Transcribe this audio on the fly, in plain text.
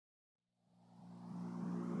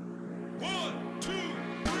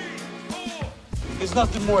There's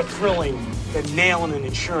nothing more thrilling than nailing an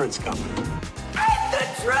insurance company. And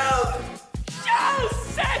the truth shall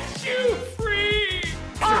set you free!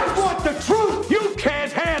 I want the truth! You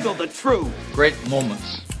can't handle the truth! Great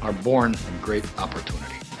moments are born from great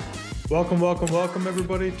opportunity. Welcome,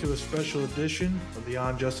 everybody, to a special edition of the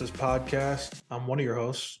On Justice podcast. I'm one of your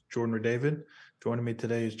hosts, Jordan David. Joining me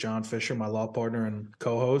today is John Fisher, my law partner and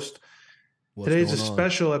co-host. Today's a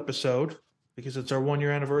special episode because it's our 1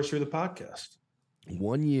 year anniversary of the podcast.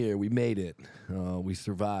 1 year, we made it. We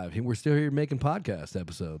survived. We're still here making podcast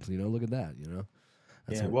episodes. Look at that.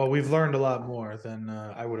 Well, we've learned a lot more than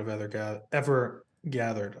I would have ever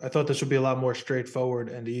gathered. I thought this would be a lot more straightforward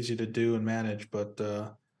and easy to do and manage, but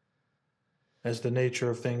as the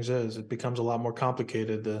nature of things is, it becomes a lot more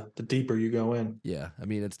complicated the deeper you go in. Yeah, I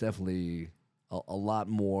mean, it's definitely a lot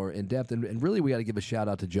more in depth, and really, we got to give a shout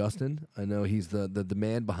out to Justin. I know he's the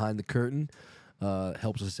man behind the curtain.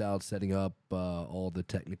 Helps us out setting up all the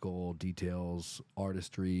technical details,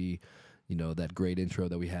 artistry, that great intro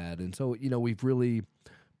that we had. And so, we've really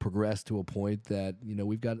progressed to a point that,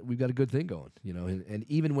 we've got a good thing going, and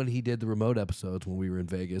even when he did the remote episodes when we were in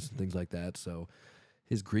Vegas and things like that. So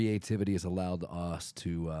his creativity has allowed us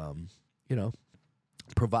to,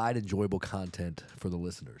 provide enjoyable content for the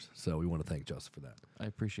listeners. So we want to thank Justin for that. I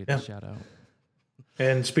appreciate the shout out.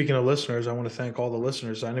 And speaking of listeners, I want to thank all the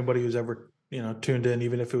listeners, anybody who's ever tuned in,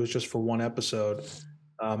 even if it was just for one episode.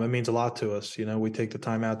 It means a lot to us. We take the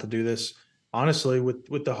time out to do this, honestly,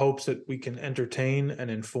 with the hopes that we can entertain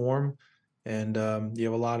and inform. And you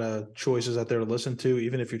have a lot of choices out there to listen to,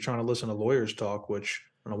 even if you're trying to listen to lawyers talk, which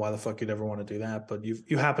I don't know why the fuck you'd ever want to do that. But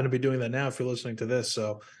you happen to be doing that now if you're listening to this.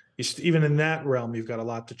 So even in that realm, you've got a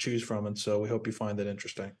lot to choose from. And so we hope you find it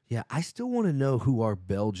interesting. Yeah, I still want to know who our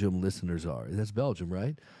Belgium listeners are. That's Belgium,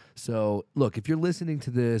 right? So, look, if you're listening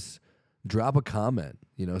to this, drop a comment,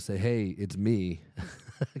 say, hey, it's me,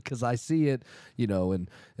 because I see it, and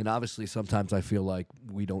obviously sometimes I feel like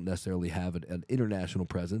we don't necessarily have an international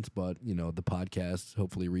presence, but, the podcast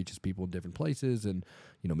hopefully reaches people in different places, and,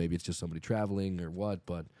 maybe it's just somebody traveling or what,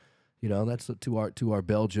 but, that's to our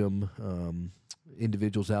Belgium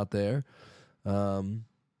individuals out there,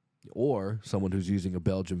 or someone who's using a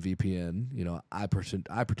Belgium VPN.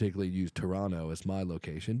 I particularly use Toronto as my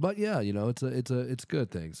location, but yeah, it's a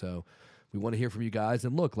good thing. So we want to hear from you guys,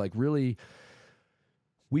 and look, like, really,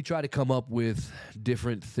 we try to come up with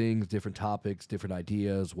different things, different topics, different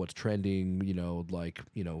ideas, what's trending,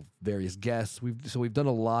 various guests. We've done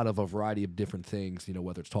a variety of different things,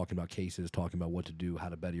 whether it's talking about cases, talking about what to do, how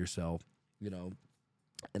to better yourself,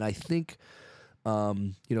 and I think,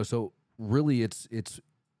 so really it's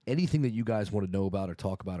anything that you guys want to know about or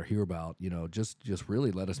talk about or hear about, just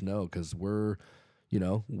really let us know, because we're,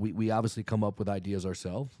 we obviously come up with ideas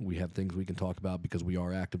ourselves. We have things we can talk about because we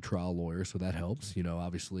are active trial lawyers, so that helps.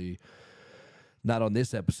 Obviously not on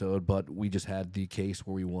this episode, but we just had the case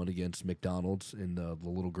where we won against McDonald's and the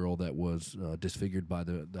little girl that was disfigured by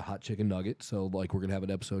the hot chicken nugget. So, like, we're going to have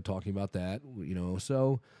an episode talking about that,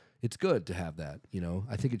 so it's good to have that.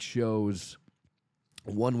 I think it shows,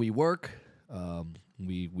 one, we work,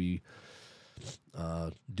 we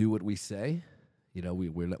do what we say.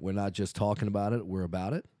 We're not just talking about it, we're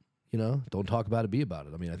about it. Don't talk about it, be about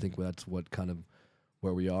it. I mean, I think that's what kind of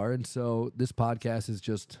where we are. And so this podcast is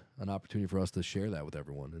just an opportunity for us to share that with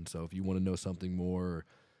everyone. And so if you want to know something more, or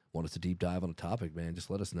want us to deep dive on a topic, man, just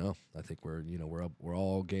let us know. I think we're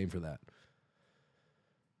all game for that.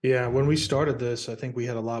 Yeah, when we started this, I think we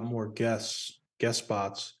had a lot more guest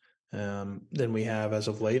spots than we have as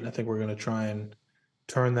of late. And I think we're going to try and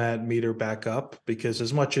turn that meter back up, because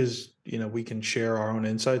as much as we can share our own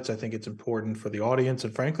insights, I think it's important for the audience,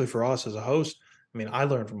 and frankly for us as a host. I mean, I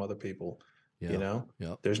learn from other people.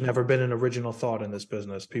 There's never been an original thought in this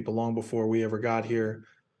business. People long before we ever got here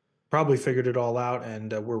probably figured it all out,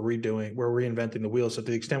 and we're reinventing the wheel. So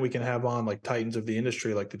to the extent we can have on like titans of the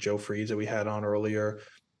industry, like the Joe Freeds that we had on earlier,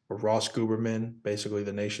 or Ross Guberman, basically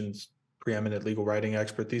the nation's preeminent legal writing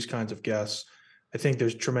expert, these kinds of guests, I think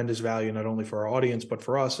there's tremendous value not only for our audience, but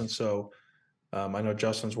for us. And so I know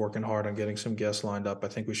Justin's working hard on getting some guests lined up. I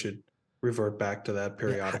think we should revert back to that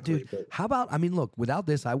periodically. Yeah, dude, how about, look, without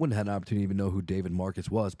this, I wouldn't have had an opportunity to even know who David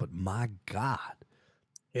Marcus was, but my God.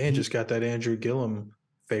 And just got that Andrew Gillum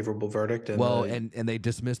favorable verdict. And they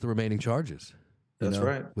dismissed the remaining charges. That's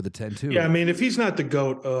right. With a 10-2. Yeah, I mean, if he's not the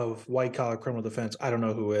GOAT of white-collar criminal defense, I don't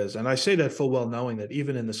know who is. And I say that full well knowing that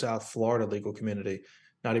even in the South Florida legal community,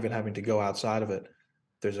 not even having to go outside of it,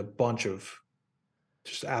 there's a bunch of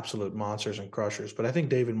just absolute monsters and crushers. But I think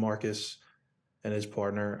David Marcus and his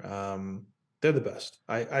partner, they're the best.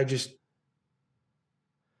 I just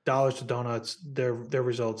dollars to donuts, their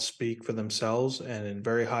results speak for themselves, and in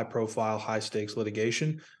very high profile, high stakes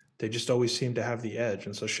litigation, they just always seem to have the edge.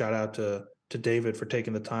 And so shout out to David for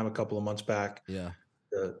taking the time a couple of months back Yeah.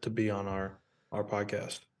 to be on our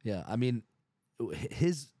podcast. Yeah. I mean,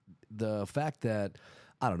 the fact that,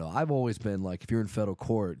 I don't know, I've always been like, if you're in federal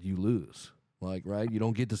court, you lose. Like, right? You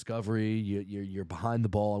don't get discovery. You're behind the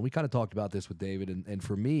ball. And we kind of talked about this with David. And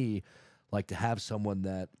for me, like, to have someone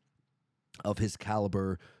that of his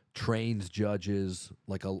caliber trains judges,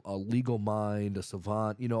 like a legal mind, a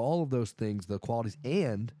savant, all of those things, the qualities,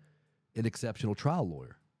 and an exceptional trial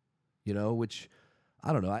lawyer, which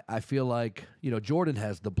I don't know. I feel like, Jordan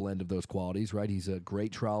has the blend of those qualities, right? He's a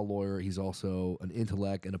great trial lawyer. He's also an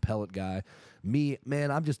intellect, an appellate guy. Me,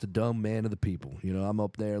 man, I'm just a dumb man of the people. I'm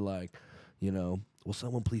up there like, will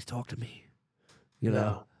someone please talk to me?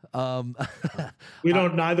 No. We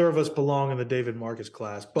don't, neither of us belong in the David Marcus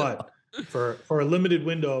class, but for a limited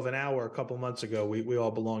window of an hour, a couple months ago, we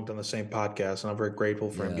all belonged on the same podcast, and I'm very grateful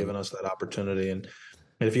for him giving us that opportunity. And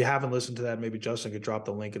if you haven't listened to that, maybe Justin could drop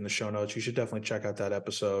the link in the show notes. You should definitely check out that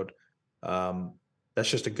episode. That's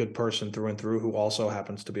just a good person through and through, who also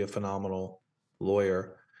happens to be a phenomenal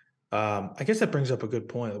lawyer. I guess that brings up a good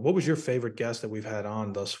point. What was your favorite guest that we've had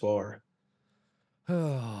on thus far?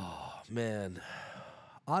 Oh, man.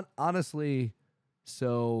 Honestly,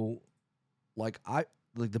 so like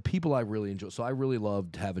the people I really enjoy. So I really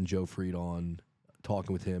loved having Joe Freed on,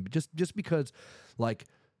 talking with him, just because like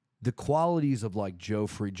the qualities of like Joe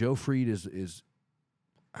Freed. Joe Freed is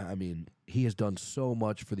I mean, he has done so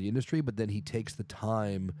much for the industry, but then he takes the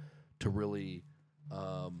time to really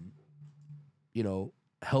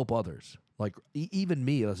help others. Like even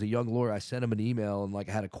me as a young lawyer, I sent him an email and like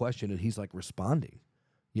I had a question, and he's like responding,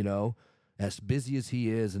 as busy as he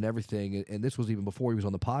is and everything. And this was even before he was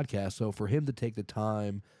on the podcast. So for him to take the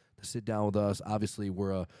time to sit down with us, obviously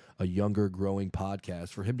we're a younger, growing podcast.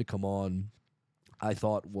 For him to come on, I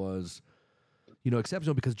thought was,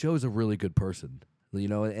 exceptional, because Joe's a really good person,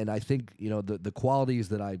 and I think, the qualities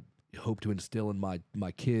that I hope to instill in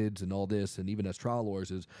my kids and all this, and even as trial lawyers,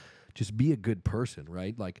 is just be a good person,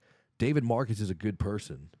 right? Like David Marcus is a good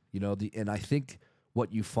person, and I think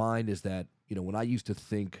what you find is that, when I used to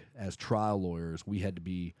think as trial lawyers, we had to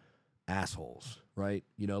be assholes, right?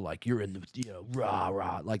 Like you're in the, rah,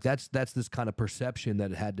 rah. Like that's this kind of perception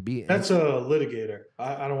that it had to be. That's a litigator.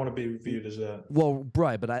 I don't want to be viewed as that. Well,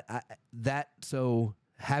 right. But so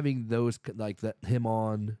having those, like that, him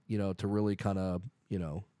on, to really kind of,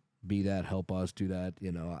 be that, help us do that,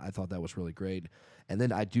 I thought that was really great. And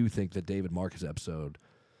then I do think that David Marcus episode,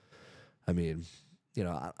 I mean,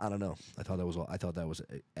 I don't know. I thought that was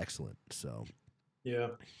excellent. So, yeah.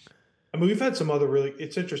 I mean, we've had some other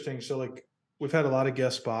it's interesting. So like we've had a lot of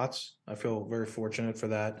guest spots. I feel very fortunate for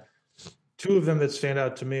that. Two of them that stand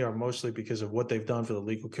out to me are mostly because of what they've done for the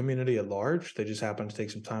legal community at large. They just happen to take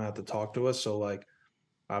some time out to talk to us. So like,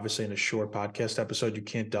 obviously in a short podcast episode, you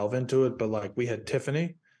can't delve into it, but like we had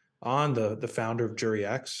Tiffany on, the founder of Jury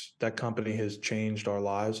X. That company has changed our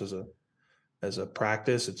lives as a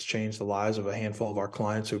practice. It's changed the lives of a handful of our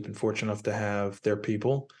clients who've been fortunate enough to have their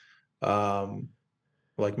people,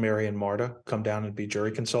 like Mary and Marta, come down and be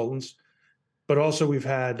jury consultants. But also we've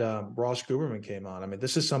had Ross Guberman came on. I mean,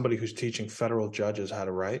 this is somebody who's teaching federal judges how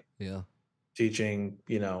to write. Yeah. Teaching,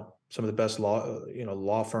 some of the best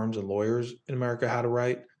law firms and lawyers in America how to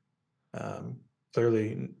write.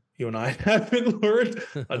 Clearly, you and I haven't learned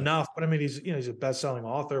enough. But I mean, he's a best-selling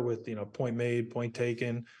author with, Point Made, Point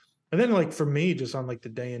Taken. And then like for me, just on like the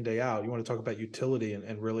day in, day out, you want to talk about utility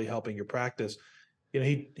and really helping your practice.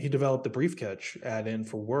 He developed the brief catch add-in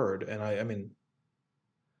for Word. And I mean,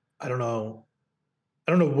 I don't know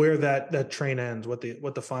where that train ends, what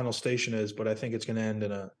the final station is, but I think it's going to end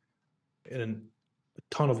in a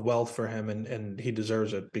ton of wealth for him, and he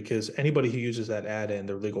deserves it, because anybody who uses that add-in,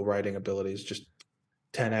 their legal writing abilities just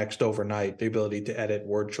 10x'd overnight, the ability to edit,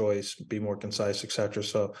 word choice, be more concise, etc.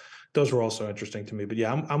 So those were also interesting to me. But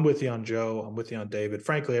yeah, I'm with you on Joe. I'm with you on David.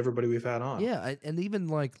 Frankly, everybody we've had on. Yeah, and even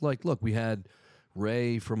like look, we had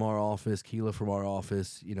Ray from our office, Keela from our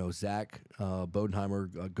office, Zach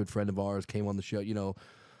Bodenheimer, a good friend of ours, came on the show.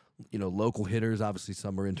 Local hitters, obviously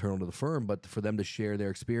some are internal to the firm, but for them to share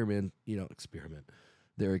their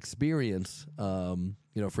their experience.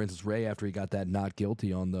 For instance, Ray, after he got that not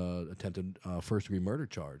guilty on the attempted first-degree murder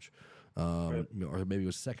charge, or maybe it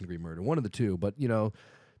was second-degree murder, one of the two, but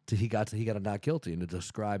he got a not guilty, and to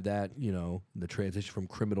describe that, the transition from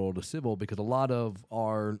criminal to civil, because a lot of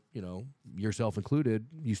our, yourself included,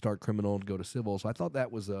 you start criminal and go to civil. So I thought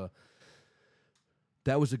that was a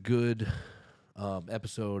good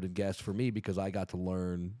episode and guest for me, because I got to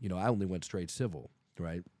learn. I only went straight civil,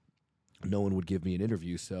 right? no one would give me an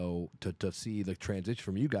interview. So to see the transition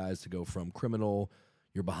from you guys to go from criminal,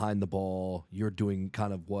 you're behind the ball, you're doing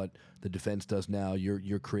kind of what the defense does now.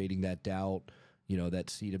 You're creating that doubt, that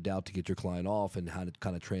seed of doubt to get your client off, and how to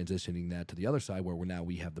kind of transitioning that to the other side where now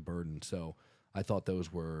we have the burden. So I thought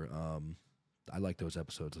those were, I like those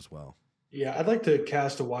episodes as well. Yeah, I'd like to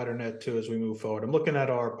cast a wider net too as we move forward. I'm looking at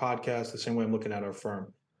our podcast the same way I'm looking at our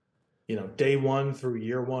firm. Day one through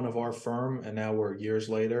year one of our firm, and now we're years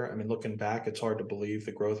later. I mean, looking back, it's hard to believe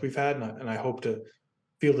the growth we've had, and I hope to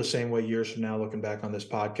feel the same way years from now looking back on this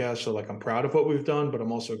podcast. So I'm proud of what we've done, but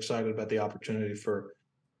I'm also excited about the opportunity for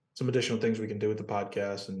some additional things we can do with the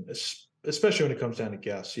podcast, and especially when it comes down to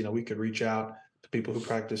guests. We could reach out to people who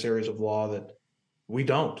practice areas of law that we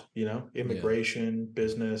don't, immigration,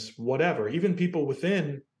 business, whatever, even people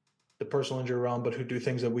within the personal injury realm, but who do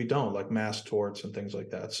things that we don't, like mass torts and things like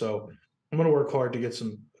that. So I'm going to work hard to get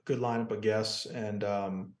some good lineup of guests. And,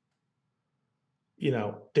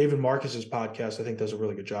 David Marcus's podcast, I think, does a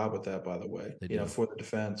really good job with that, by the way, for the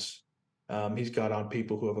defense. He's got on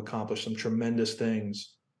people who have accomplished some tremendous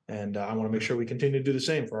things. And I want to make sure we continue to do the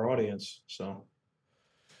same for our audience. So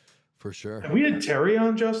for sure. Have we had Terry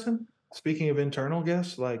on, Justin? Speaking of internal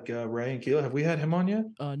guests like Ray and Keela, have we had him on yet?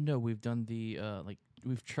 No, we've done the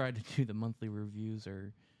we've tried to do the monthly reviews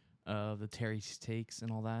or the Terry's takes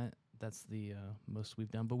and all that. That's the most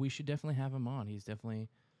we've done, but we should definitely have him on. He's definitely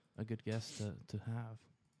a good guest to have.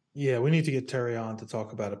 Yeah, we need to get Terry on to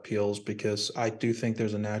talk about appeals, because I do think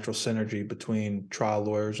there's a natural synergy between trial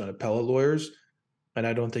lawyers and appellate lawyers, and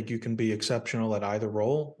I don't think you can be exceptional at either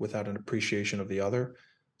role without an appreciation of the other.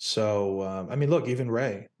 So, look, even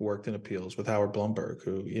Ray worked in appeals with Howard Blumberg,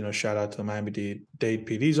 who, shout out to the Miami-Dade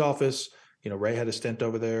PD's office. Ray had a stint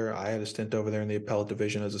over there. I had a stint over there in the appellate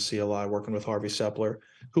division as a CLI, working with Harvey Sepler,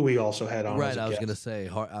 who we also had on. Right, I was going to say,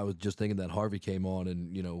 I was just thinking that Harvey came on,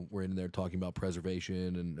 and we're in there talking about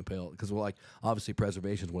preservation and appellate, because we're obviously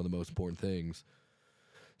preservation is one of the most important things.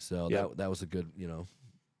 So that was a good,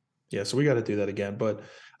 Yeah, so we got to do that again. But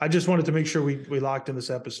I just wanted to make sure we locked in this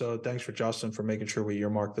episode. Thanks for Justin for making sure we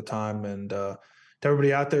earmarked the time. And to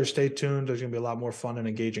everybody out there, stay tuned. There's going to be a lot more fun and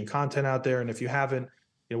engaging content out there. And if you haven't,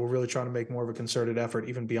 we're really trying to make more of a concerted effort,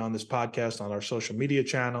 even beyond this podcast, on our social media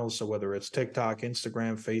channels. So whether it's TikTok,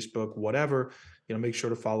 Instagram, Facebook, whatever, make sure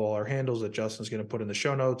to follow all our handles that Justin's going to put in the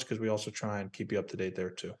show notes, because we also try and keep you up to date there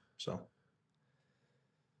too. So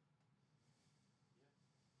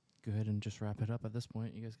go ahead and just wrap it up at this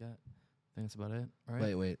point. You guys got, I think that's about it. All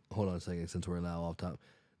right. Wait, hold on a second, since we're now off top.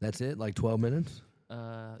 That's it? 12 minutes?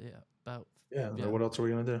 Yeah, about. Yeah. What else are we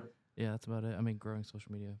going to do? Yeah, that's about it. Growing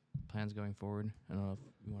social media plans going forward. I don't know if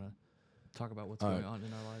you want to talk about what's going on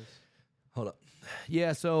in our lives. Hold up.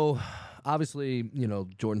 Yeah, so obviously,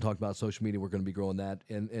 Jordan talked about social media. We're going to be growing that.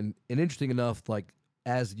 And interesting enough,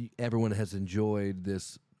 as everyone has enjoyed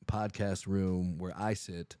this podcast room where I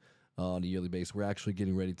sit on a yearly basis, we're actually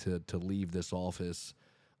getting ready to leave this office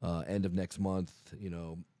end of next month.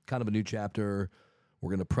 Kind of a new chapter.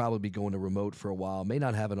 We're going to probably be going to remote for a while. May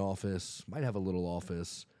not have an office, might have a little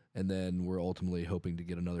office. And then we're ultimately hoping to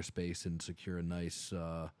get another space and secure a nice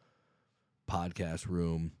podcast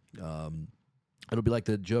room. It'll be like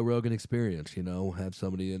the Joe Rogan experience, have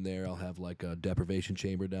somebody in there. I'll have a deprivation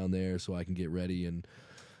chamber down there so I can get ready and,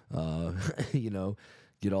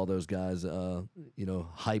 get all those guys,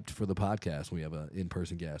 hyped for the podcast when we have an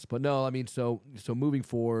in-person guest. But no, so moving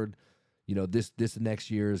forward, this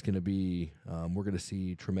next year is going to be, we're going to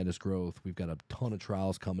see tremendous growth. We've got a ton of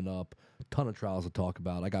trials coming up, a ton of trials to talk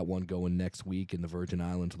about. I got one going next week in the Virgin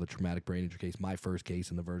Islands with a traumatic brain injury case, my first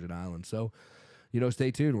case in the Virgin Islands. So,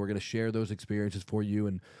 stay tuned. We're going to share those experiences for you,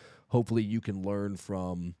 and hopefully you can learn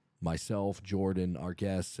from myself, Jordan, our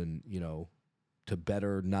guests, and, to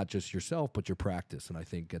better not just yourself, but your practice. And I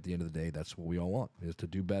think at the end of the day, that's what we all want, is to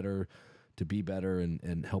do better, to be better,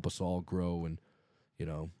 and help us all grow and,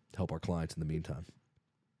 help our clients in the meantime.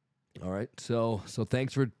 All right. So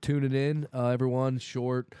thanks for tuning in, everyone.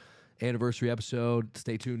 Short anniversary episode.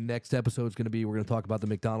 Stay tuned. Next episode is going to be, we're going to talk about the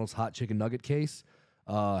McDonald's hot chicken nugget case,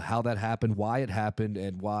 how that happened, why it happened,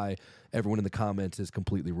 and why everyone in the comments is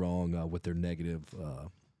completely wrong with their negative,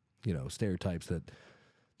 stereotypes that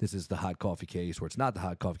this is the hot coffee case, or it's not the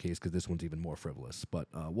hot coffee case, because this one's even more frivolous. But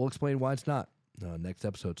we'll explain why it's not next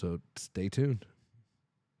episode. So stay tuned.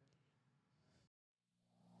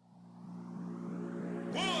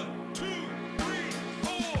 1, 2, 3,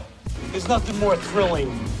 4. There's nothing more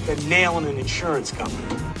thrilling than nailing an insurance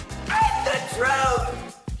company. And the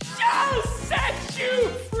truth shall set you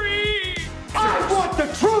free! I want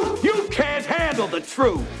the truth! You can't handle the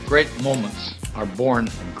truth! Great moments are born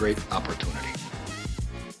in great opportunity.